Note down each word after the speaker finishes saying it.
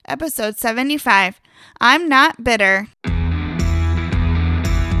episode 75. I'm not bitter.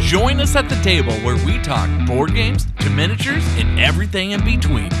 Join us at the table where we talk board games to miniatures and everything in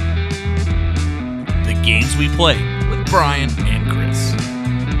between. The Games We Play with Brian and Chris.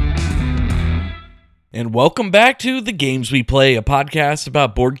 And welcome back to The Games We Play, a podcast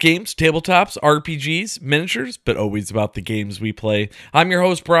about board games, tabletops, RPGs, miniatures, but always about the games we play. I'm your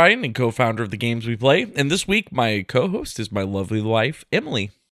host, Brian, and co-founder of The Games We Play. And this week, my co-host is my lovely wife,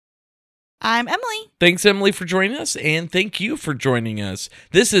 Emily. I'm Emily. Thanks, Emily, for joining us, and thank you for joining us.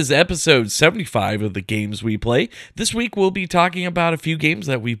 This is episode 75 of The Games We Play. This week, we'll be talking about a few games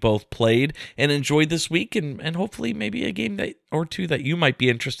that we both played and enjoyed this week, and hopefully maybe a game or two that you might be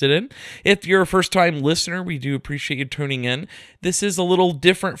interested in. If you're a first-time listener, we do appreciate you tuning in. This is a little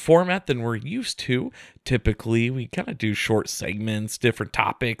different format than we're used to. Typically, we kind of do short segments, different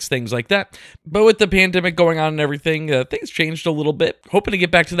topics, things like that. But with the pandemic going on and everything, things changed a little bit. Hoping to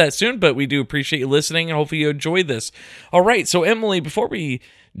get back to that soon, but we do appreciate you listening, and hopefully you enjoy this. All right, so Emily, before we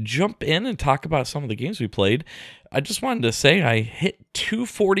jump in and talk about some of the games we played, I just wanted to say I hit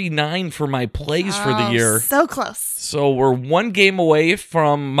 249 for my plays for the year. So close. So we're one game away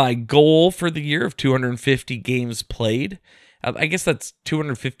from my goal for the year of 250 games played. I guess that's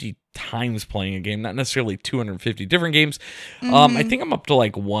 250 times playing a game, not necessarily 250 different games. I think I'm up to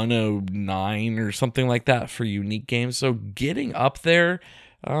like 109 or something like that for unique games. So getting up there.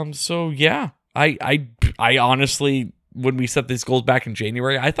 So yeah, I honestly, when we set these goals back in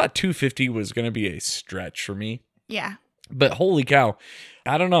January, I thought 250 was going to be a stretch for me. Yeah. But holy cow,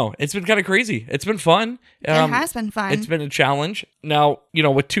 I don't know. It's been kind of crazy. It's been fun. It has been fun. It's been a challenge. Now,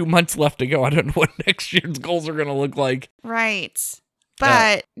 with 2 months left to go, I don't know what next year's goals are going to look like. Right.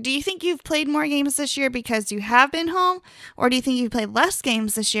 But do you think you've played more games this year because you have been home? Or do you think you've played less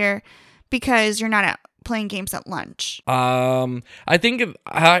games this year because you're not out playing games at lunch? I think,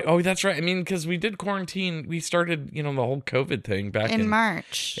 that's right. I mean, because we did quarantine. We started, the whole COVID thing back in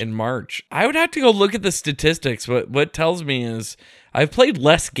March. In March. I would have to go look at the statistics. What tells me is I've played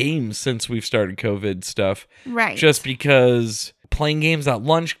less games since we've started COVID stuff. Right. Just because playing games at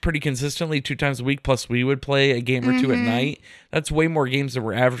lunch pretty consistently 2 times a week, plus we would play a game or two at night. That's way more games than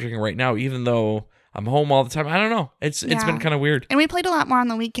we're averaging right now, even though I'm home all the time. I don't know. It's been kind of weird. And we played a lot more on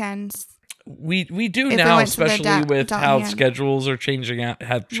the weekends. We do now, especially with how schedules are changing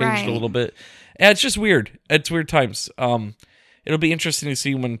have changed a little bit. Yeah, it's just weird. It's weird times. It'll be interesting to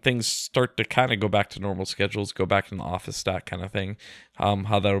see when things start to kind of go back to normal schedules, go back in the office, that kind of thing,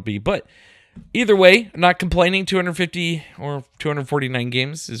 how that'll be. But either way, I'm not complaining. 250 or 249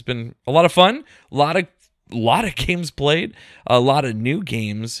 games has been a lot of fun. A lot of games played, a lot of new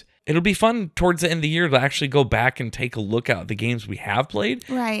games. It'll be fun towards the end of the year to actually go back and take a look at the games we have played,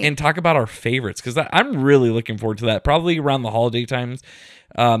 right, and talk about our favorites, because I'm really looking forward to that. Probably around the holiday times,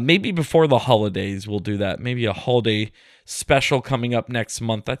 maybe before the holidays we'll do that. Maybe a holiday special coming up next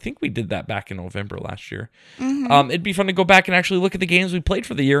month. I think we did that back in November last year. It'd be fun to go back and actually look at the games we played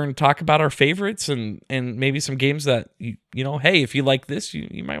for the year and talk about our favorites and maybe some games that, hey, if you like this,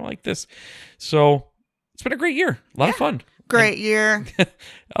 you might like this. So it's been a great year. A lot of fun. Great year.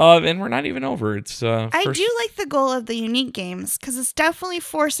 And we're not even over. It's I do like the goal of the unique games because it's definitely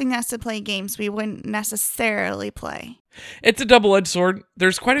forcing us to play games we wouldn't necessarily play. It's a double-edged sword.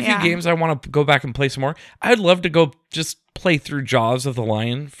 There's quite a few games I want to go back and play some more. I'd love to go just play through Jaws of the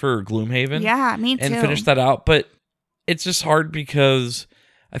Lion for Gloomhaven. Yeah, me too. And finish that out. But it's just hard because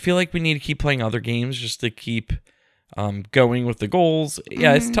I feel like we need to keep playing other games just to keep going with the goals.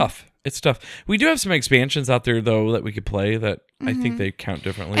 Yeah, it's tough. It's tough. We do have some expansions out there, though, that we could play that I think they count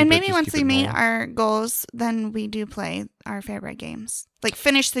differently. And maybe once we meet our goals, then we do play our favorite games. Like,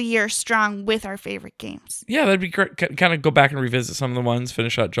 finish the year strong with our favorite games. Yeah, that'd be great. Kind of go back and revisit some of the ones,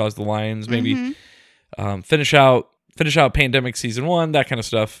 finish out Jaws of the Lions, maybe finish out Pandemic Season 1, that kind of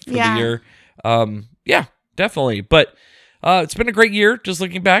stuff for the year. Yeah, definitely. But it's been a great year. Just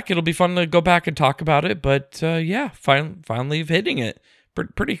looking back, it'll be fun to go back and talk about it. But finally hitting it.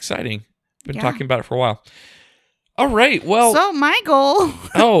 Pretty exciting. Been talking about it for a while. All right. Well, so my goal.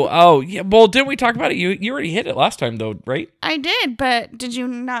 oh yeah. Well, didn't we talk about it? You already hit it last time, though, right? I did, but did you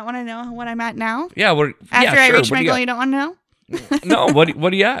not want to know what I'm at now? Yeah. After I reach my goal, you don't want to know? No. What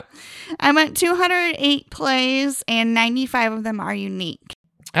are you at? I'm at 208 plays, and 95 of them are unique.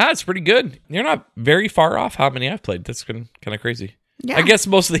 That's pretty good. You're not very far off how many I've played. That's been kind of crazy. Yeah. I guess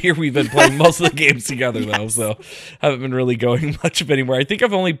most of the year we've been playing most of the games together, though, so haven't been really going much of anywhere. I think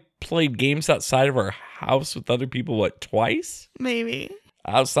I've only played games outside of our house with other people, twice? Maybe.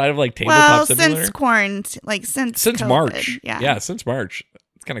 Outside of, Tabletop Simulator? Since quarantine, since COVID. March. Yeah, since March.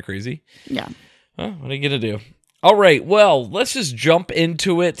 It's kind of crazy. Yeah. Well, what are you going to do? All right, well, let's just jump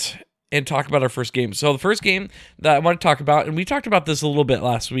into it and talk about our first game. So the first game that I want to talk about, and we talked about this a little bit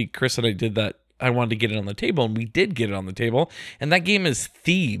last week, Chris and I did that. I wanted to get it on the table, and we did get it on the table, and that game is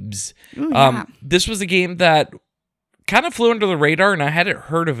Thebes. Ooh, yeah. This was a game that kind of flew under the radar, and I hadn't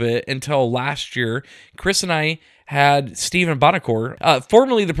heard of it until last year. Chris and I had Stephen Bonacore,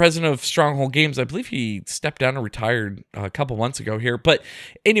 formerly the president of Stronghold Games. I believe he stepped down and retired a couple months ago here. But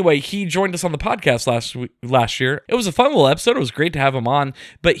anyway, he joined us on the podcast last year. It was a fun little episode. It was great to have him on.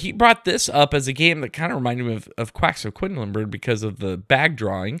 But he brought this up as a game that kind of reminded me of Quacks of Quedlinburg because of the bag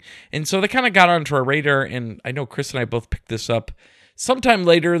drawing. And so they kind of got onto our radar. And I know Chris and I both picked this up sometime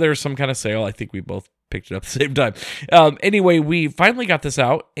later. There was some kind of sale. I think we both picked it up at the same time. Anyway, we finally got this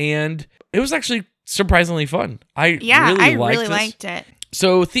out, and it was actually surprisingly fun. I really liked it.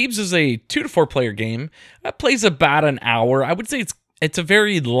 So Thebes is a 2 to 4 player game. It plays about an hour. I would say it's a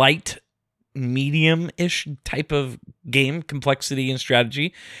very light, medium-ish type of game, complexity and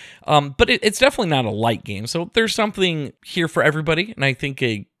strategy. But it's definitely not a light game. So there's something here for everybody. And I think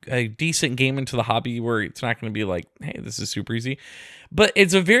a decent game into the hobby where it's not going to be like, hey, this is super easy. But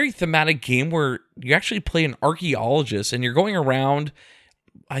it's a very thematic game where you actually play an archaeologist and you're going around,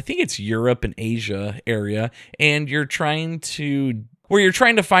 I think it's Europe and Asia area, and you're trying to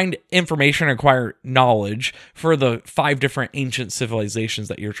find information and acquire knowledge for the 5 different ancient civilizations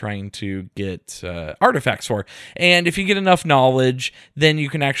that you're trying to get artifacts for. And if you get enough knowledge, then you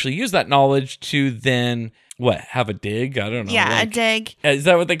can actually use that knowledge to then have a dig? I don't know. Yeah, a dig. Is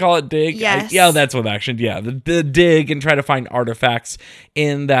that what they call it? Dig? Yes. Yeah, that's what action. Yeah, the dig and try to find artifacts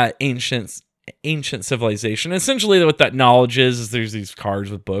in that ancient civilization. Essentially what that knowledge is there's these cards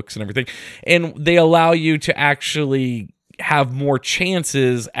with books and everything, and they allow you to actually have more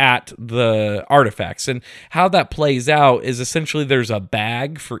chances at the artifacts. And how that plays out is essentially there's a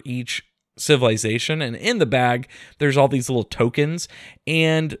bag for each civilization, and in the bag there's all these little tokens,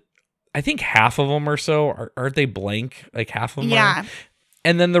 and I think half of them or so aren't they blank? Like half of them are.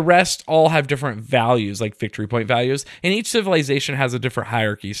 And then the rest all have different values, like victory point values. And each civilization has a different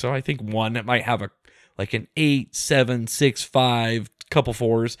hierarchy. So I think one, it might have an 8, 7, 6, 5, couple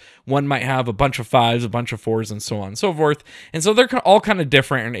 4s. One might have a bunch of 5s, a bunch of 4s, and so on and so forth. And so they're all kind of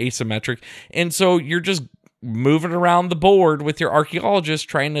different and asymmetric. And so you're just moving around the board with your archaeologist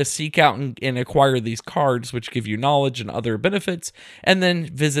trying to seek out and acquire these cards, which give you knowledge and other benefits, and then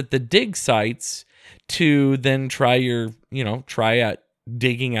visit the dig sites to then try at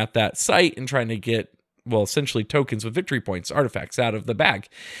digging at that site and trying to get, essentially tokens with victory points, artifacts out of the bag.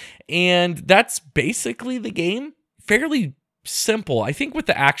 And that's basically the game. Fairly simple. I think with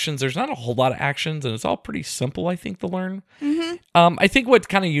the actions, there's not a whole lot of actions, and it's all pretty simple, I think, to learn. Mm-hmm. I think what's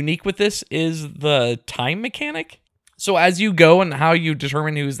kind of unique with this is the time mechanic. So as you go and how you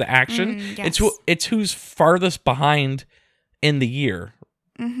determine who's the action, yes. it's who's farthest behind in the year.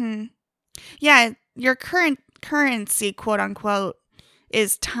 Mm-hmm. Yeah, your currency, quote unquote,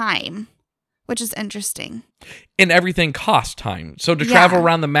 is time, which is interesting. And everything costs time. So to travel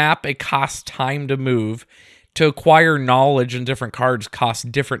around the map, it costs time to move. To acquire knowledge in different cards costs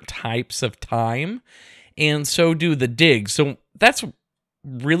different types of time, and so do the digs. So that's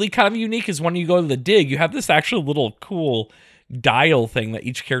really kind of unique, is when you go to the dig, you have this actual little cool dial thing that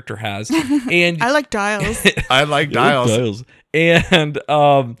each character has. And I like dials. I like dials. And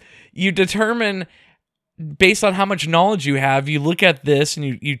you determine, based on how much knowledge you have, you look at this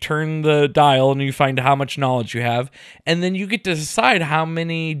and you turn the dial and you find how much knowledge you have. And then you get to decide how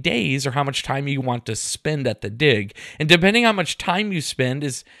many days or how much time you want to spend at the dig. And depending on how much time you spend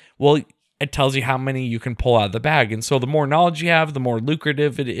it tells you how many you can pull out of the bag. And so the more knowledge you have, the more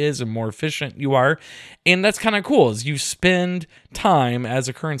lucrative it is and more efficient you are. And that's kind of cool, is you spend time as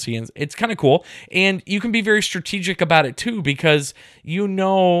a currency, and it's kind of cool. And you can be very strategic about it too, because you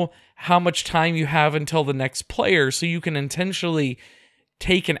know how much time you have until the next player, so you can intentionally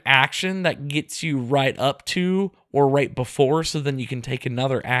take an action that gets you right up to or right before, so then you can take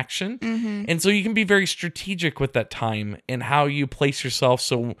another action. Mm-hmm. And so you can be very strategic with that time and how you place yourself,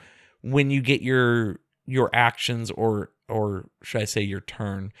 so when you get your actions, or should I say your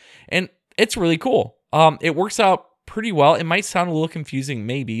turn. And it's really cool. It works out pretty well. It might sound a little confusing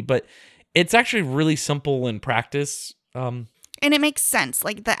maybe, but it's actually really simple in practice. And it makes sense.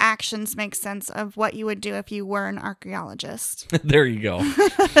 Like, the actions make sense of what you would do if you were an archaeologist. There you go.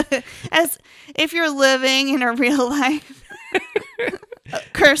 As if you're living in a real life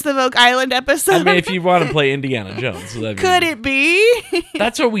Curse of Oak Island episode. I mean, if you want to play Indiana Jones. Could it be?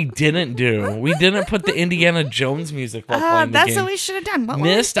 That's what we didn't do. We didn't put the Indiana Jones music while playing the game. That's what we should have done. What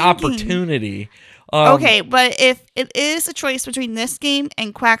Missed were we thinking? opportunity. Okay, but if it is a choice between this game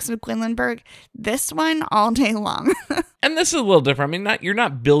and Quacks of Quedlinburg, this one all day long. And this is a little different. I mean, you're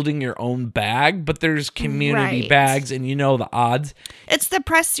not building your own bag, but there's community Right. bags, and you know the odds. It's the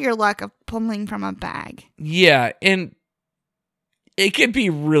press your luck of pulling from a bag. Yeah, and it can be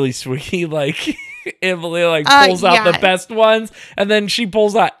really sweet. Like Emily pulls out the best ones, and then she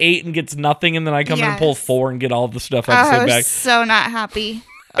pulls out 8 and gets nothing, and then I come in and pull 4 and get all the stuff out of the I same was bag. so not happy.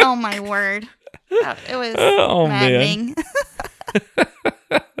 Oh my word. It was maddening.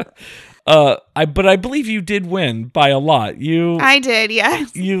 But I believe you did win by a lot. I did,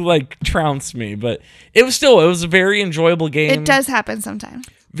 yes. You trounced me, but it was a very enjoyable game. It does happen sometimes.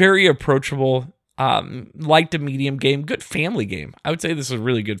 Very approachable. Liked a medium game. Good family game. I would say this is a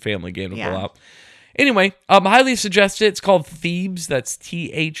really good family game to pull out. Anyway, highly suggest it. It's called Thebes. That's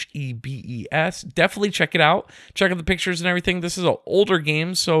Thebes. Definitely check it out. Check out the pictures and everything. This is an older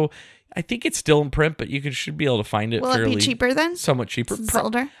game, so I think it's still in print, but you should be able to find it. Will it be cheaper then? Somewhat cheaper. Since it's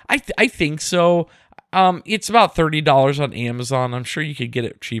older? I think so. It's about $30 on Amazon. I'm sure you could get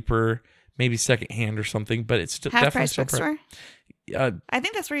it cheaper, maybe secondhand or something, but it's Half definitely price still bookstore? print. I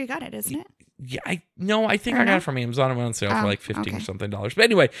think that's where you got it, isn't it? Yeah, I think I got it from Amazon. It went on sale for like $15 or something. But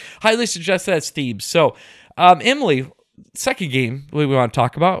anyway, highly suggest that it's Thebes. So, Emily, second game we want to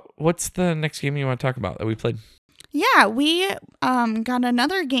talk about. What's the next game you want to talk about that we played? Yeah, we got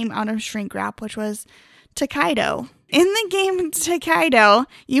another game out of Shrink Wrap, which was Tokaido. In the game Tokaido,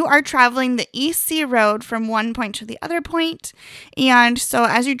 you are traveling the East Sea Road from one point to the other point. And so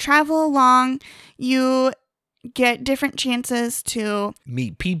as you travel along, you get different chances to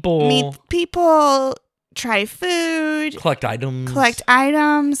meet people, try food, collect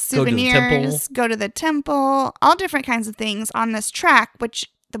items, souvenirs, go to the temple, all different kinds of things on this track, which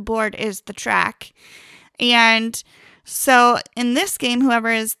the board is the track. And so in this game,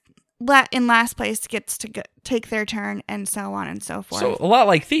 whoever is in last place gets to take their turn, and so on and so forth. So a lot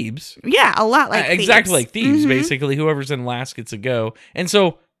like Thebes. Yeah, a lot like Thebes. Exactly like Thebes. Basically, whoever's in last gets a go. And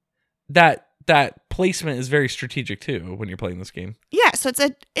so that placement is very strategic too when you're playing this game. Yeah, so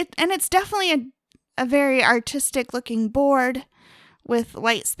it's definitely a very artistic looking board with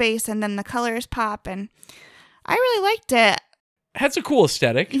white space, and then the colors pop, and I really liked it. Has a cool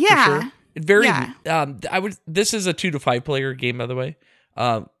aesthetic. Yeah. For sure. This is a 2 to 5 player game, by the way.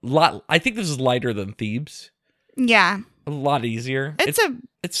 I think this is lighter than Thebes. Yeah. A lot easier.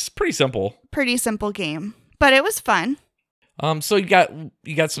 It's pretty simple. Pretty simple game, but it was fun. So you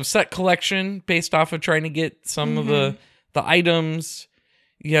got some set collection based off of trying to get some of the items.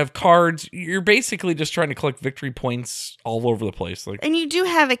 You have cards. You're basically just trying to collect victory points all over the place. And you do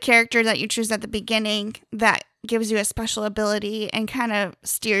have a character that you choose at the beginning that gives you a special ability and kind of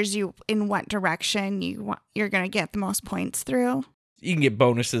steers you in what direction you're going to get the most points through. You can get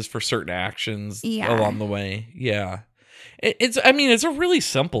bonuses for certain actions along the way. Yeah. It's a really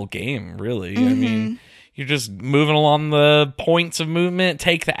simple game, really. I mean, you're just moving along the points of movement,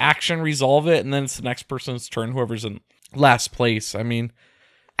 take the action, resolve it, and then it's the next person's turn, whoever's in last place. I mean,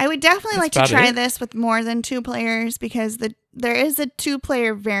 I would definitely like to try this with more than 2 players, because there is a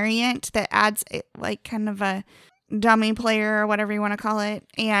 2-player variant that adds like kind of a dummy player or whatever you want to call it.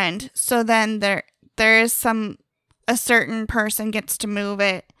 And so then there is a certain person gets to move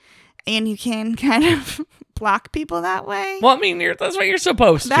it, and you can kind of block people that way. Well, I mean, that's what you're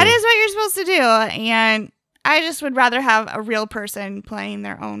supposed to. That is what you're supposed to do. And I just would rather have a real person playing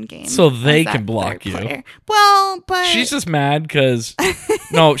their own game. So they can block you. Player. Well, but... She's just mad because...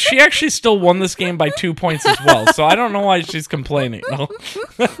 No, she actually still won this game by 2 points as well. So I don't know why she's complaining. No.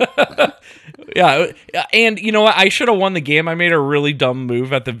 Yeah, and you know what? I should have won the game. I made a really dumb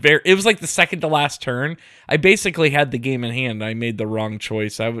move at it was like the second to last turn. I basically had the game in hand. I made the wrong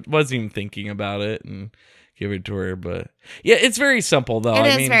choice. I wasn't even thinking about it and give it to her. But yeah, it's very simple though.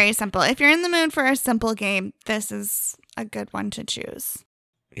 It is very simple. If you're in the mood for a simple game, this is a good one to choose.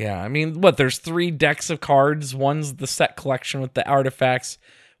 Yeah, I mean, there's 3 decks of cards. One's the set collection with the artifacts.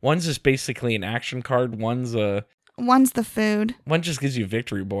 One's just basically an action card. One's the food. One just gives you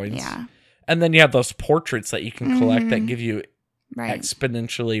victory points. Yeah. And then you have those portraits that you can collect that give you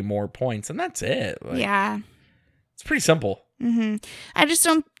exponentially more points. And that's it. Yeah. It's pretty simple. I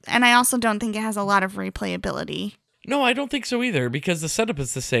also don't think it has a lot of replayability. No, I don't think so either, because the setup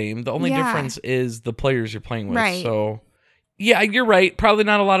is the same. The only difference is the players you're playing with. Right. So, yeah, you're right. Probably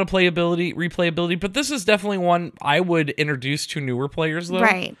not a lot of replayability, but this is definitely one I would introduce to newer players, though.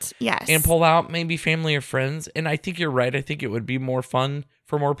 Right, yes. And pull out maybe family or friends. And I think you're right. I think it would be more fun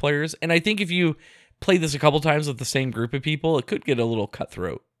for more players. And I think if you play this a couple times with the same group of people, it could get a little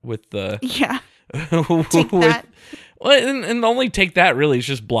cutthroat with the Take that. Well, and only take that really is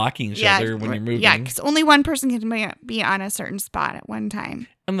just blocking each other when you're moving. Yeah, because only one person can be on a certain spot at one time.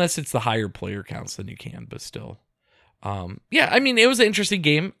 Unless it's the higher player counts, then you can, but still. Yeah, I mean, it was an interesting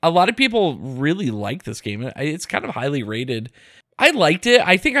game. A lot of people really like this game. It's kind of highly rated. I liked it.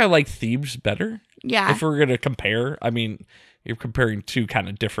 I think I like Thebes better. Yeah. If we're going to compare. I mean, you're comparing two kind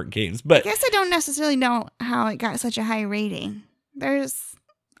of different games. But I guess I don't necessarily know how it got such a high rating. There's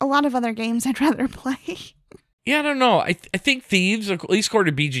a lot of other games I'd rather play. Yeah, I don't know. I think Thebes, at least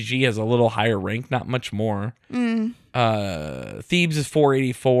according to BGG, has a little higher rank, not much more. Thebes is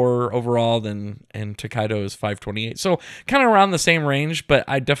 484 overall, and Tokaido is 528. So kind of around the same range, but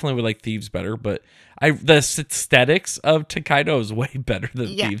I definitely would like Thebes better. But the aesthetics of Tokaido is way better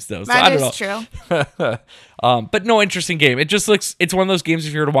than Thebes, though. So that is true. But no, interesting game. It just looks, it's one of those games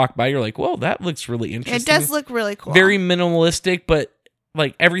if you were to walk by, you're like, whoa, that looks really interesting. It does look really cool. Very minimalistic, but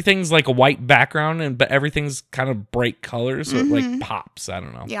like everything's like a white background, but everything's kind of bright colors, so it like pops. I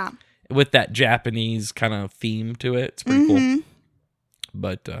don't know. Yeah. With that Japanese kind of theme to it, it's pretty cool.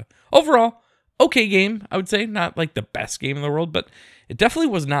 But overall, okay game. I would say not like the best game in the world, but it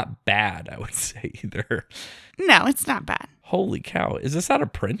definitely was not bad. I would say either. No, it's not bad. Holy cow. Is this out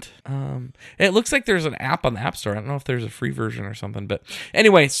of print? It looks like there's an app on the App Store. I don't know if there's a free version or something, but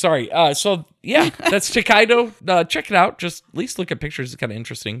anyway, sorry. So yeah, that's Tokaido. Check it out. Just at least look at pictures. It's kind of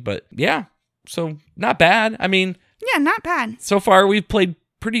interesting, but yeah, so not bad. I mean, yeah, not bad. So far we've played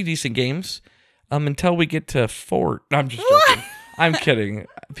pretty decent games until we get to Fort. I'm just joking. I'm kidding.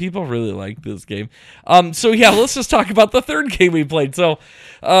 People really like this game. So yeah, let's just talk about the third game we played. So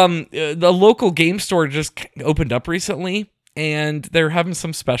the local game store just opened up recently, and they're having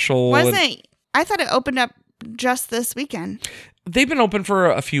some special. I thought it opened up just this weekend. They've been open for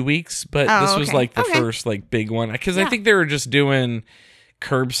a few weeks, but this was like the first like big one, because I think they were just doing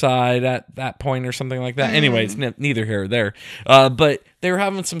curbside at that point or something like that. Anyway, it's neither here or there. But they were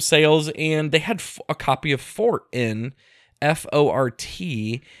having some sales, and they had a copy of Fort in Fort,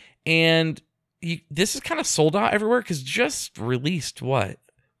 and this is kind of sold out everywhere because just released I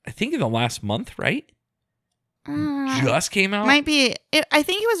think in the last month, right? Just came out. Might be. I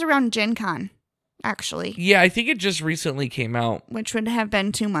think it was around Gen Con, actually. Yeah, I think it just recently came out, which would have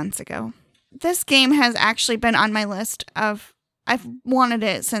been 2 months ago. This game has actually been on my list of. I've wanted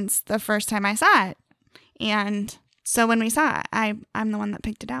it since the first time I saw it, and so when we saw it, I'm the one that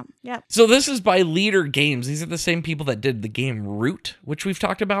picked it out. Yep. So this is by Leader Games. These are the same people that did the game Root, which we've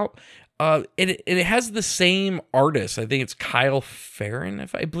talked about. It has the same artist. I think it's Kyle Farron,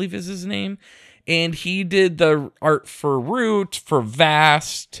 if I believe is his name. And he did the art for Root, for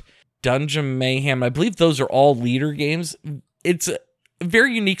Vast, Dungeon Mayhem. I believe those are all Leader Games. It's a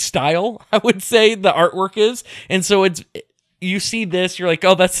very unique style, I would say, the artwork is. And so you see this, you're like,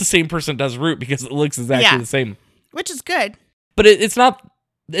 oh, that's the same person that does Root, because it looks exactly the same. Which is good. But it's not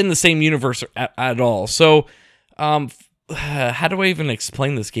in the same universe at all. So how do I even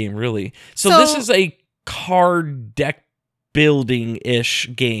explain this game, really? So this is a card deck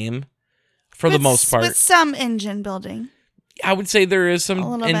building-ish game for the most part. With some engine building. I would say there is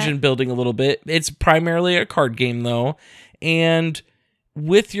some engine building a little bit. It's primarily a card game, though. And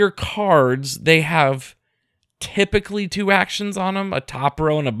with your cards, they have typically 2 actions on them, a top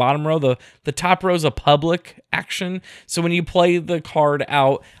row and a bottom row. The top row is a public action. So when you play the card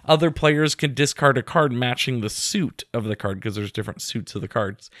out, other players can discard a card matching the suit of the card, because there's different suits of the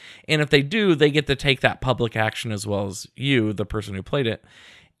cards. And if they do, they get to take that public action as well as you, the person who played it.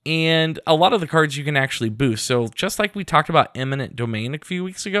 And a lot of the cards you can actually boost. So just like we talked about Eminent Domain a few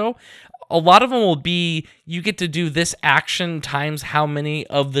weeks ago, a lot of them will be, you get to do this action times how many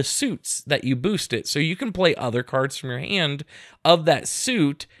of the suits that you boost it. So you can play other cards from your hand of that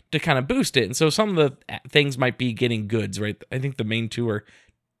suit to kind of boost it. And so some of the things might be getting goods, right? I think the main 2 are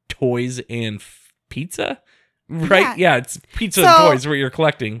toys and pizza, right? Yeah, it's pizza and toys where you're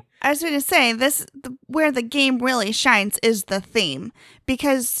collecting. I was going to say, where the game really shines is the theme,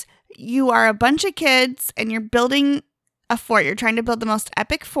 because you are a bunch of kids and you're building a fort. You're trying to build the most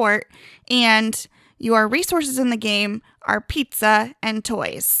epic fort, and your resources in the game are pizza and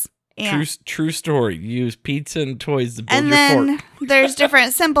toys. And true story. You use pizza and toys to build your fort. And then there's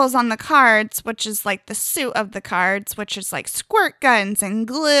different symbols on the cards, which is like the suit of the cards, which is like squirt guns and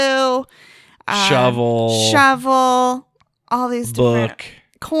glue, shovel, all these different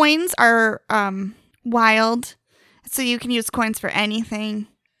coins are wild, so you can use coins for anything.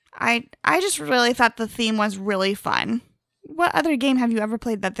 I just really thought the theme was really fun. What other game have you ever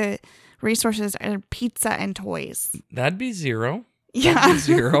played that the resources are pizza and toys? That'd be Zero. Yeah. That'd be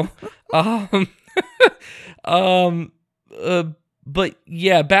Zero. But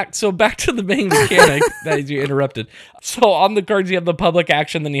yeah, back to the main mechanic that you interrupted. So on the cards, you have the public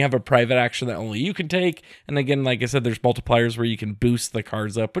action, then you have a private action that only you can take. And again, like I said, there's multipliers where you can boost the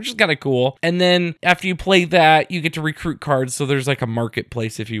cards up, which is kind of cool. And then after you play that, you get to recruit cards. So there's like a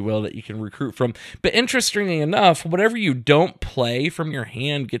marketplace, if you will, that you can recruit from. But interestingly enough, whatever you don't play from your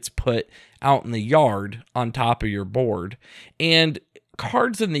hand gets put out in the yard on top of your board. And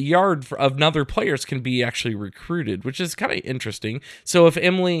cards in the yard of other players can be actually recruited, which is kind of interesting. So if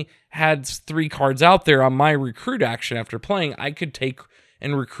Emily had 3 cards out there on my recruit action after playing, I could take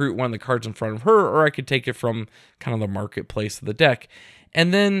and recruit one of the cards in front of her, or I could take it from kind of the marketplace of the deck.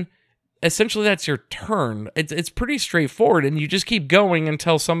 And then essentially that's your turn. It's pretty straightforward, and you just keep going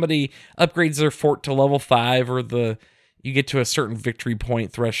until somebody upgrades their fort to level 5, or you get to a certain victory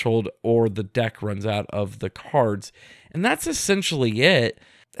point threshold, or the deck runs out of the cards. And that's essentially it.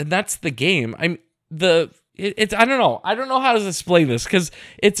 And that's the game. I don't know. I don't know how to explain this because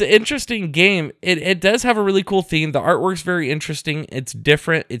it's an interesting game. It does have a really cool theme. The artwork's very interesting. It's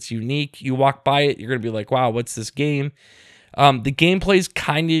different. It's unique. You walk by it, you're going to be like, wow, what's this game? The gameplay's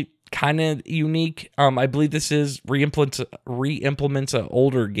kind of unique. I believe this is re-implements an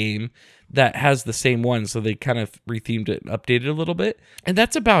older game that has the same one, so they kind of rethemed it and updated a little bit. And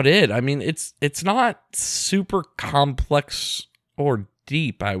that's about it. I mean, it's not super complex or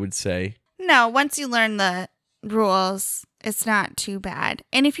deep, I would say. No, once you learn the rules, it's not too bad.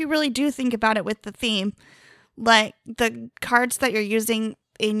 And if you really do think about it with the theme, like the cards that you're using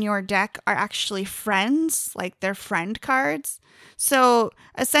in your deck are actually friends, like they're friend cards. So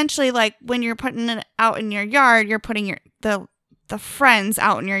essentially, like when you're putting it out in your yard, you're putting the friends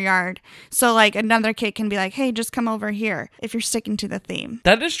out in your yard. So like another kid can be like, hey, just come over here, if you're sticking to the theme.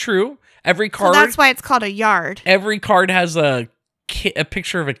 That is true. Every card. So that's why it's called a yard. Every card has a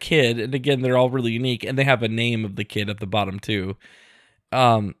picture of a kid. And again, they're all really unique. And they have a name of the kid at the bottom too.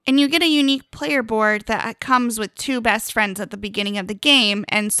 And you get a unique player board that comes with 2 best friends at the beginning of the game.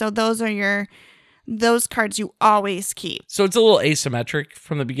 And so those are those cards you always keep. So it's a little asymmetric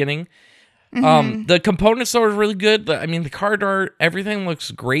from the beginning. Mm-hmm. The components are really good. I mean, the card art, everything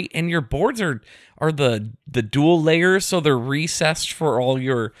looks great, and your boards are the dual layers, so they're recessed for all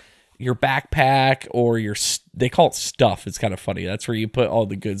your backpack or they call it stuff. It's kind of funny. That's where you put all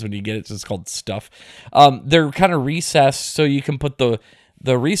the goods when you get it. So it's called stuff. They're kind of recessed so you can put the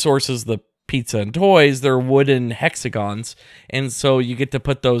resources, the pizza and toys. They're wooden hexagons, and so you get to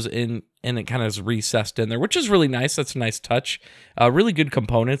put those in. And it kind of is recessed in there, which is really nice. That's a nice touch. Really good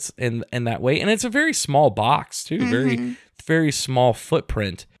components in that way. And it's a very small box, too. Mm-hmm. Very, very small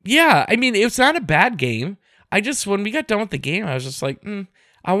footprint. Yeah, I mean, it's not a bad game. When we got done with the game, I was just like,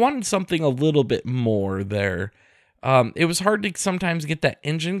 I wanted something a little bit more there. It was hard to sometimes get that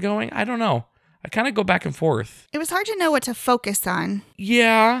engine going. I don't know. I kind of go back and forth. It was hard to know what to focus on.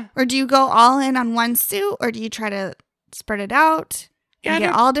 Yeah. Or do you go all in on one suit, or do you try to spread it out? Yeah,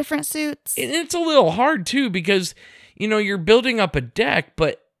 get all different suits. And it's a little hard too because, you're building up a deck,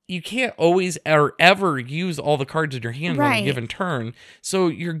 but you can't always or ever use all the cards in your hand on a given turn. So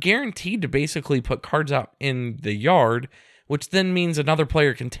you're guaranteed to basically put cards out in the yard, which then means another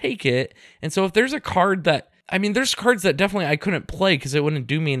player can take it. And so if there's a card there's cards that definitely I couldn't play because it wouldn't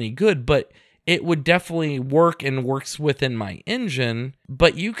do me any good, but it would definitely work and works within my engine,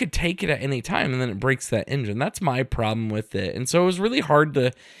 but you could take it at any time and then it breaks that engine. That's my problem with it. And so it was really hard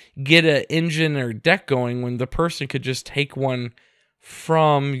to get an engine or deck going when the person could just take one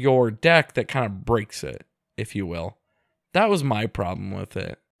from your deck that kind of breaks it, if you will. That was my problem with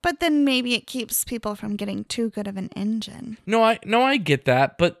it. But then maybe it keeps people from getting too good of an engine. No, I get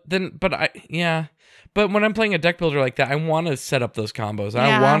that, but when I'm playing a deck builder like that, I want to set up those combos.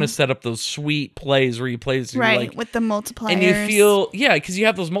 Yeah. I want to set up those sweet plays where you play with the multipliers. And you feel, because you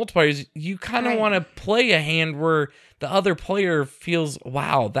have those multipliers, you kind of want to play a hand where the other player feels,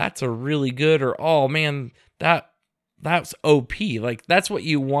 wow, that's a really good, or oh man, that's OP. Like that's what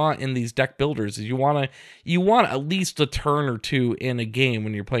you want in these deck builders. Is you want at least a turn or two in a game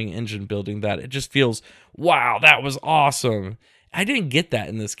when you're playing engine building that it just feels, wow, that was awesome. I didn't get that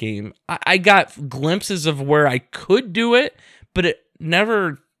in this game. I got glimpses of where I could do it, but it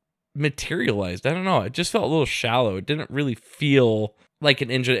never materialized. I don't know. It just felt a little shallow. It didn't really feel like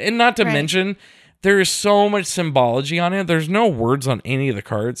an engine. And not to mention, there is so much symbology on it. There's no words on any of the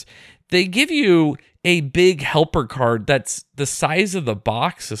cards. They give you a big helper card that's the size of the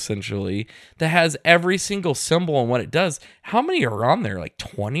box, essentially, that has every single symbol and what it does. How many are on there? Like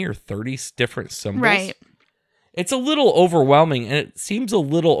 20 or 30 different symbols? Right. it's a little overwhelming, and it seems a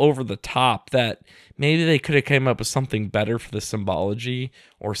little over the top that maybe they could have came up with something better for the symbology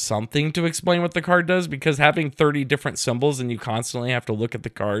or something to explain what the card does, because having 30 different symbols and you constantly have to look at the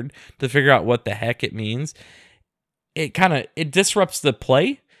card to figure out what the heck it means, it disrupts the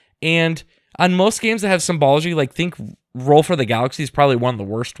play. And on most games that have symbology, like think Roll for the Galaxy is probably one of the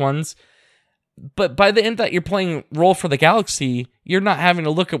worst ones. But by the end that you're playing Roll for the Galaxy, you're not having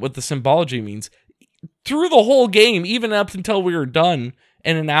to look at what the symbology means. Through the whole game, even up until we were done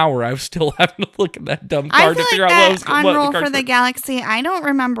in an hour, I was still having to look at that dumb card to figure out what was on Roll for the Galaxy. I don't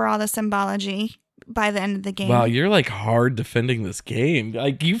remember all the symbology by the end of the game. Wow, you're like hard defending this game.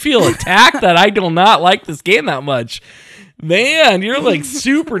 Like you feel attacked that I do not like this game that much. Man, you're like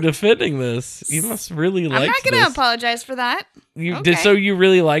super defending this. You must really like this. I'm not going to apologize for that. You did, so you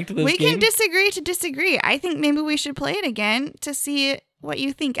really liked this game? We can disagree to disagree. I think maybe we should play it again to see what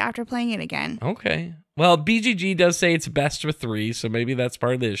you think after playing it again. Okay. Well, BGG does say it's best with 3, so maybe that's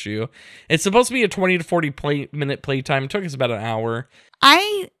part of the issue. It's supposed to be a 20 to 40 minute playtime. It took us about an hour.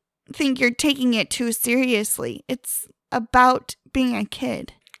 I think you're taking it too seriously. It's about being a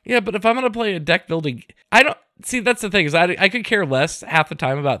kid. Yeah, but if I'm going to play a deck building, see, that's the thing, is I could care less half the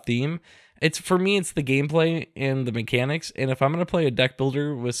time about theme. For me, it's the gameplay and the mechanics. And if I'm going to play a deck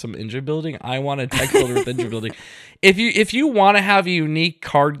builder with some engine building, I want a deck builder with engine building. If you want to have a unique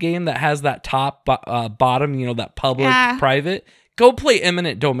card game that has that top bottom, that public private, go play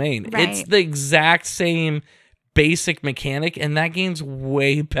Eminent Domain. Right. It's the exact same basic mechanic, and that game's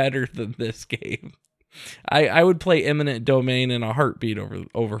way better than this game. I would play Eminent Domain in a heartbeat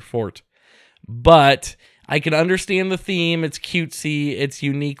over Fort. But I can understand the theme. It's cutesy. It's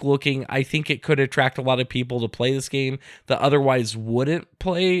unique looking. I think it could attract a lot of people to play this game that otherwise wouldn't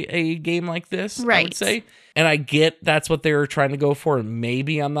play a game like this, right. I would say. And I get that's what they were trying to go for.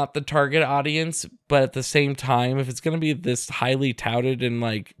 Maybe I'm not the target audience, but at the same time, if it's going to be this highly touted and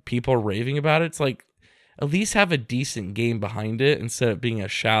like people are raving about it, it's like at least have a decent game behind it instead of being a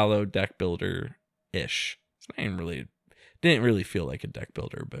shallow deck builder-ish. It's not even really... Didn't really feel like a deck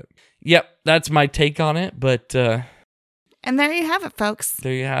builder, but yep, that's my take on it. But and there you have it, folks.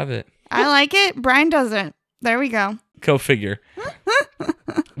 There you have it. I like it. Brian doesn't. There we go. Go figure.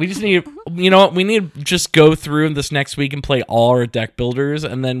 We just need, we need to just go through this next week and play all our deck builders,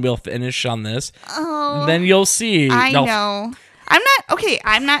 and then we'll finish on this. Oh, then you'll see. I know.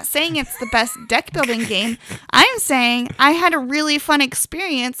 I'm not saying it's the best deck building game. I'm saying I had a really fun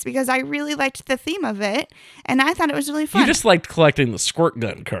experience because I really liked the theme of it, and I thought it was really fun. You just liked collecting the squirt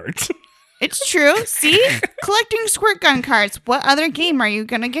gun cards. It's true. See? Collecting squirt gun cards. What other game are you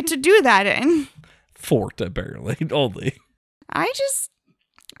going to get to do that in? Fort, apparently. Only. I just,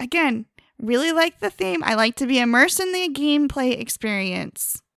 again, really like the theme. I like to be immersed in the gameplay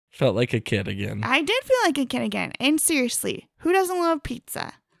experience. Felt like a kid again. I did feel like a kid again. And seriously, who doesn't love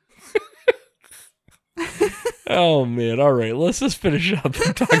pizza? Oh, man. All right. Let's just finish up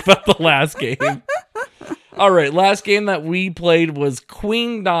and talk about the last game. All right. Last game that we played was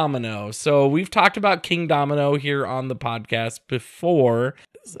Queen Domino. So we've talked about King Domino here on the podcast before.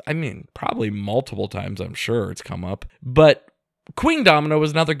 I mean, probably multiple times, I'm sure it's come up. But Queen Domino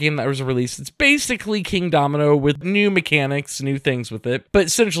was another game that was released. It's basically King Domino with new mechanics, new things with it. But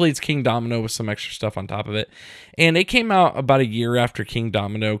essentially, it's King Domino with some extra stuff on top of it. And it came out about a year after King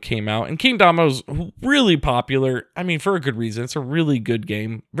Domino came out. And King Domino's really popular. I mean, for a good reason. It's a really good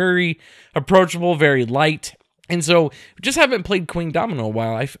game. Very approachable, very light. And so, just haven't played Queen Domino in a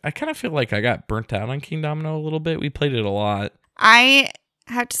while. I kind of feel like I got burnt out on King Domino a little bit. We played it a lot. I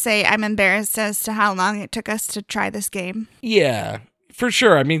have to say I'm embarrassed as to how long it took us to try this game. Yeah, for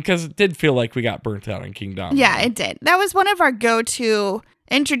sure. I mean, because it did feel like we got burnt out on King Domino. Yeah, it did. That was one of our go-to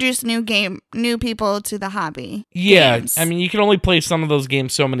introduce new people to the hobby. Yeah, games. I mean, you can only play some of those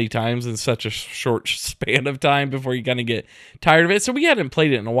games so many times in such a short span of time before you kind of get tired of it. So we hadn't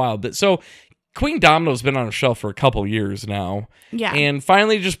played it in a while. But so Queen Domino's been on a shelf for a couple years now. Yeah. And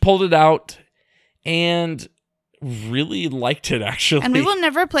finally just pulled it out and really liked it, actually. And we will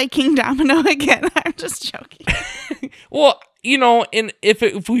never play King Domino again. I'm just joking. Well, and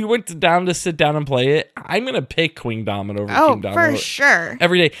if we went down to sit down and play it, I'm going to pick Queen Domino over King Domino. For sure.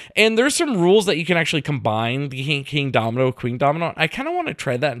 Every day. And there's some rules that you can actually combine the King Domino with Queen Domino. I kind of want to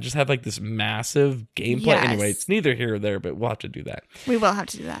try that and just have like this massive gameplay. Yes. Anyway, it's neither here or there, but we'll have to do that. We will have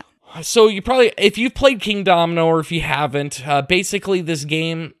to do that. So you probably, if you've played King Domino or if you haven't, basically this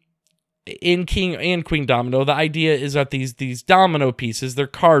game in King and Queen Domino, the idea is that these domino pieces, they're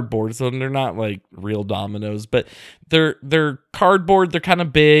cardboard, so they're not like real dominoes, but They're cardboard, they're kind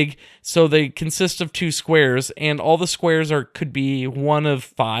of big, so they consist of 2 squares, and all the squares could be one of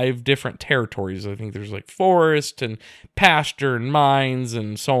 5 different territories. I think there's like forest and pasture and mines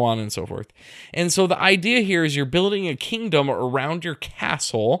and so on and so forth. And so the idea here is you're building a kingdom around your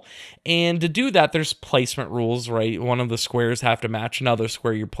castle, and to do that, there's placement rules, right? One of the squares have to match another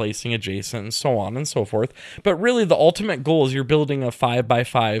square you're placing adjacent, and so on and so forth. But really, the ultimate goal is you're building a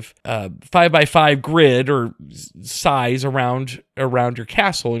 5x5 grid or size around your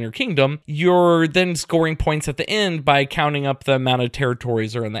castle and your kingdom. You're then scoring points at the end by counting up the amount of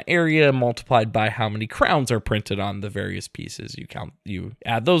territories are in the area multiplied by how many crowns are printed on the various pieces. You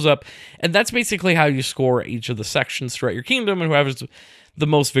add those up, and that's basically how you score each of the sections throughout your kingdom, and whoever has the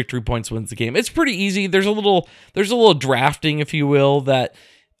most victory points wins the game. It's pretty easy. There's a little drafting, if you will, that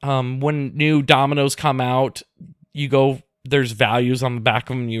when new dominoes come out, there's values on the back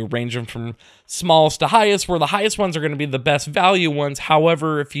of them. You arrange them from smallest to highest, where the highest ones are going to be the best value ones.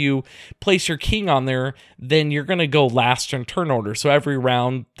 However, if you place your king on there, then you're going to go last in turn order. So every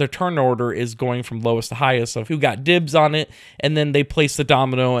round, the turn order is going from lowest to highest of who got dibs on it, and then they place the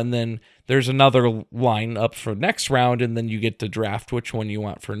domino, and then there's another line up for next round, and then you get to draft which one you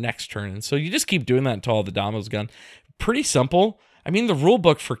want for next turn. And so you just keep doing that until all the dominoes gone. Pretty simple. I mean, the rule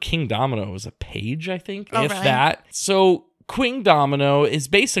book for King Domino is a page, I think, if really? That. So Queen Domino is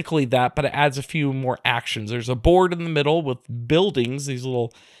basically that, but it adds a few more actions. There's a board in the middle with buildings, these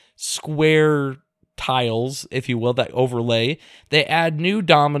little square tiles, if you will, that overlay. They add new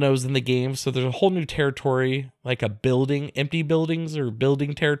dominoes in the game, so there's a whole new territory, like a building, empty buildings or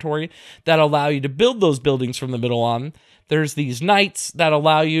building territory, that allow you to build those buildings from the middle on. There's these knights that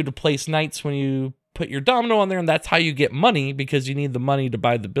allow you to place knights when you put your domino on there, and that's how you get money, because you need the money to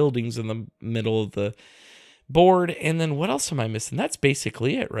buy the buildings in the middle of the board. And then what else am I missing? That's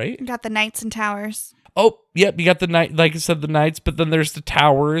basically it, right? You got the knights and towers. Oh, yep, you got the knight, like I said, the knights, but then there's the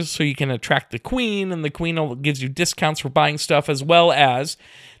towers, so you can attract the queen, and the queen gives you discounts for buying stuff, as well as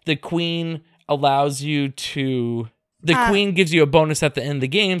the queen allows you to... The queen gives you a bonus at the end of the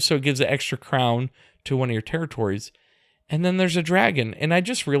game, so it gives an extra crown to one of your territories. And then there's a dragon, and I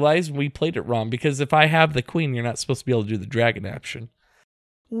just realized we played it wrong, because if I have the queen, you're not supposed to be able to do the dragon action.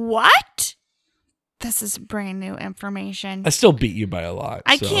 What? This is brand new information. I still beat you by a lot.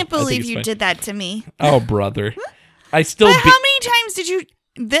 I can't believe you did that to me. Oh, brother. But how many times did you...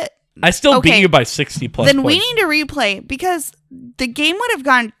 I still beat you by 60 plus Then points. We need to replay, because the game would have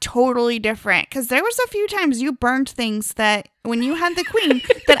gone totally different. Because there was a few times you burned things that, when you had the queen,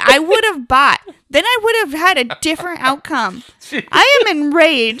 that I would have bought. Then I would have had a different outcome. I am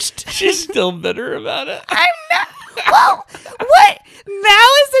enraged. She's still bitter about it. I'm not... Well, what? Now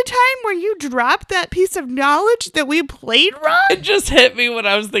is the time where you drop that piece of knowledge that we played wrong? It just hit me when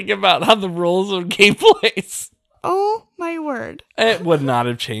I was thinking about how the rules of gameplays. Oh, my word. It would not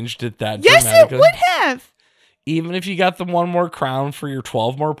have changed it that Yes, dramatically. It would have. Even if you got the one more crown for your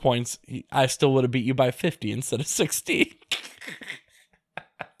 12 more points, I still would have beat you by 50 instead of 60.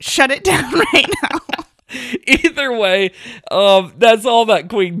 Shut it down right now. Either way, that's all that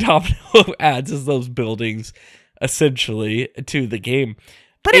Queen Domino adds, is those buildings, essentially, to the game.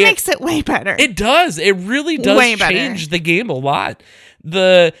 But it makes it way better. It does. It really does change the game a lot.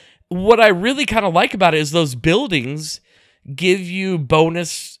 What I really kind of like about it is those buildings give you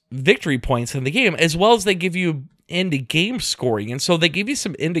bonus victory points in the game, as well as they give you end-of-game scoring. And so they give you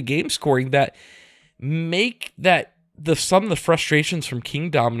some end-of-game scoring that make some of the frustrations from King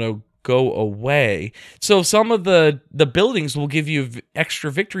Domino go away. So some of the buildings will give you extra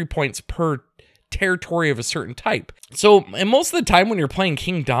victory points per territory of a certain type. So, and most of the time when you're playing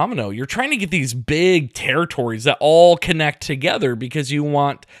King Domino, you're trying to get these big territories that all connect together because you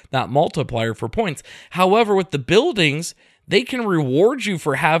want that multiplier for points. However, with the buildings, they can reward you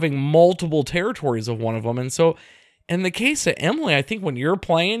for having multiple territories of one of them. And so in the case of Emily, I think when you're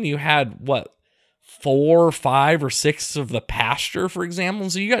playing, you had 4, 5, or 6 of the pasture, for example.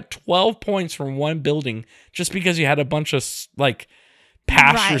 So you got 12 points from one building just because you had a bunch of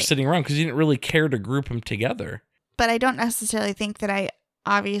pasture sitting around, because you didn't really care to group them together. But I don't necessarily think that I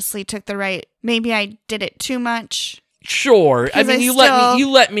obviously took the right. Maybe I did it too much. Sure. I mean, you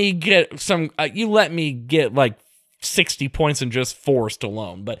let me get like 60 points and just forced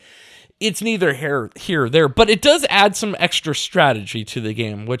alone, but it's neither here or there. But it does add some extra strategy to the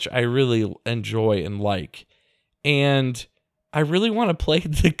game, which I really enjoy and like. And I really want to play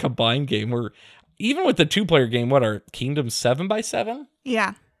the combined game where, even with the 2-player game, what are Kingdoms 7x7?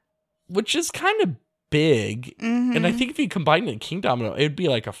 Yeah. Which is kind of big. Mm-hmm. And I think if you combine it in King Domino, it'd be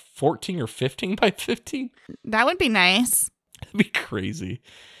like a 14 or 15x15. That would be nice. That'd be crazy.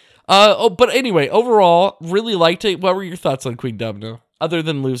 But anyway, overall, really liked it. What were your thoughts on Queen Domino, other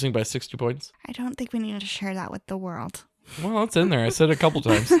than losing by 60 points? I don't think we need to share that with the world. Well, it's in there. I said it a couple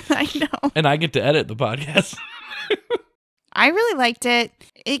times. I know. And I get to edit the podcast. I really liked it.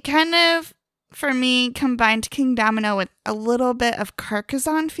 It kind of, for me, combined King Domino with a little bit of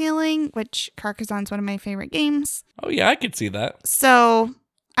Carcassonne feeling, which Carcassonne's one of my favorite games. Oh, yeah, I could see that. So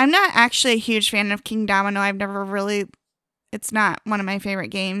I'm not actually a huge fan of King Domino. It's not one of my favorite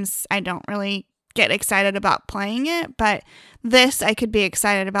games. I don't really get excited about playing it, but this I could be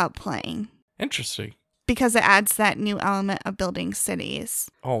excited about playing. Interesting. Because it adds that new element of building cities.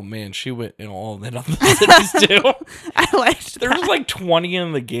 Oh, man, she went all in on the cities, too. I liked that. There was like 20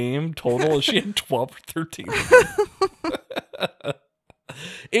 in the game total, and she had 12 or 13.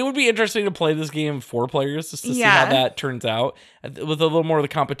 It would be interesting to play this game 4 players just to see how that turns out with a little more of the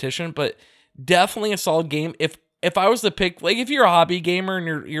competition, but definitely a solid game. If I was to pick, like if you're a hobby gamer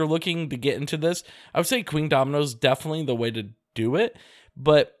and you're looking to get into this, I would say Queen Domino is definitely the way to do it,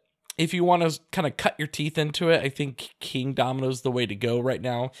 but if you want to kind of cut your teeth into it, I think King Domino is the way to go right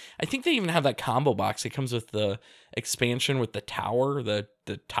now. I think they even have that combo box. It comes with the expansion with the tower, the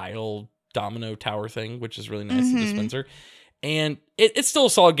tile domino tower thing, which is really nice, the dispenser. And it's still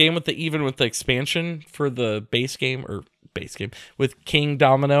a solid game even with the expansion for the base game with King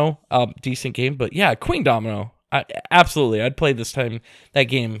Domino. Decent game. But yeah, Queen Domino. Absolutely. I'd play that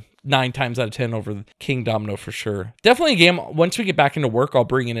game 9 times out of 10 over King Domino for sure. Definitely a game. Once we get back into work, I'll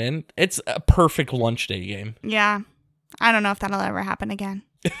bring it in. It's a perfect lunch day game. Yeah. I don't know if that'll ever happen again.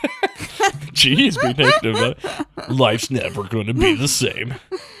 Jeez, be negative about it. Life's never going to be the same.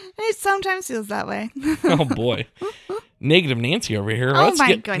 It sometimes feels that way. Oh, boy. Negative Nancy over here. Oh,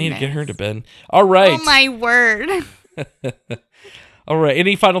 my goodness. Need to get her to bed. All right. Oh, my word. All right.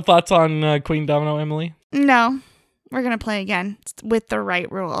 Any final thoughts on Queen Domino, Emily? No. We're going to play again with the right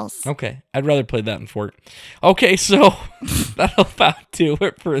rules. Okay. I'd rather play that in Fort. Okay, so that'll about do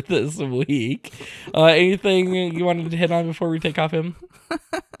it for this week. Anything you wanted to hit on before we take off him?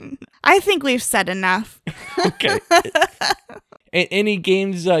 I think we've said enough. Okay. Any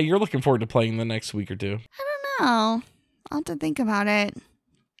games you're looking forward to playing the next week or two? I don't know. I'll have to think about it.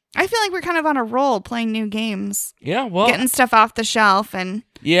 I feel like we're kind of on a roll playing new games. Yeah, well. Getting stuff off the shelf and...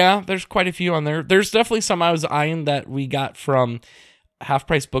 Yeah, there's quite a few on there. There's definitely some I was eyeing that we got from Half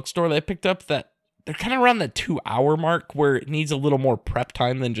Price Bookstore that I picked up that they're kind of around the 2-hour mark where it needs a little more prep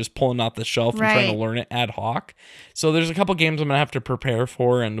time than just pulling off the shelf and trying to learn it ad hoc. So there's a couple games I'm going to have to prepare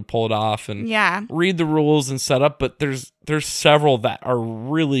for and to pull it off and read the rules and set up. But there's several that are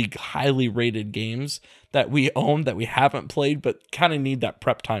really highly rated games that we own that we haven't played but kind of need that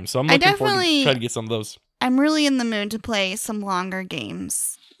prep time. So I'm looking forward to try to get some of those. I'm really in the mood to play some longer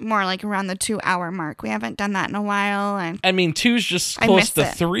games. More like around the 2-hour mark. We haven't done that in a while. And I mean, 2's just close to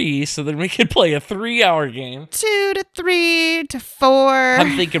 3, so then we could play a 3-hour game. 2 to 3 to 4.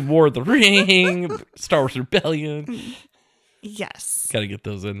 I'm thinking War of the Ring, Star Wars Rebellion. Yes. Got to get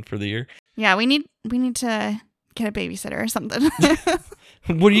those in for the year. Yeah, we need to get a babysitter or something.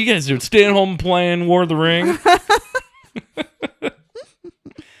 What are you guys doing? Staying home playing War of the Ring?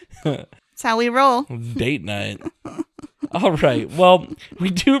 That's how we roll. Date night. All right. Well,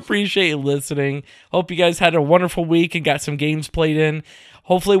 we do appreciate you listening. Hope you guys had a wonderful week and got some games played in.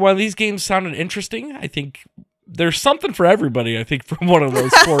 Hopefully one of these games sounded interesting. I think there's something for everybody, I think, from one of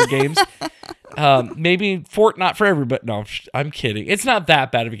those 4 games. Maybe Fort not for everybody. No, I'm kidding. It's not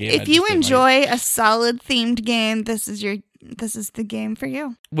that bad of a game. If you enjoy a solid themed game, this is the game for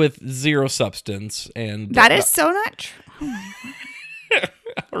you. With zero substance. And that is so not true. Oh my God.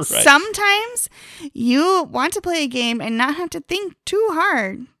 Right. Sometimes you want to play a game and not have to think too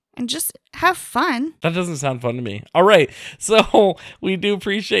hard and just have fun. That doesn't sound fun to me. All right. So we do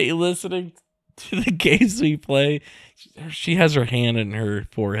appreciate you listening to the games we play. She has her hand in her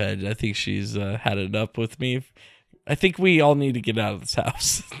forehead. I think she's had it up with me. I think we all need to get out of this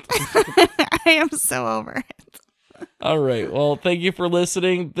house. I am so over it. All right. Well, thank you for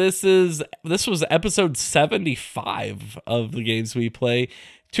listening. This was episode 75 of the games we play.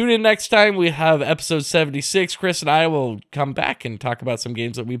 Tune in next time. We have episode 76. Chris and I will come back and talk about some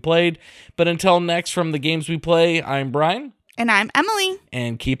games that we played. But until next, from the games we play, I'm Brian. And I'm Emily.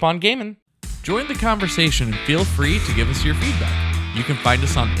 And keep on gaming. Join the conversation and feel free to give us your feedback. You can find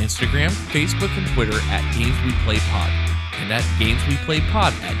us on Instagram, Facebook, and Twitter at GamesWePlayPod and at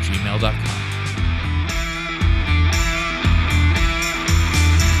GamesWePlayPod@gmail.com.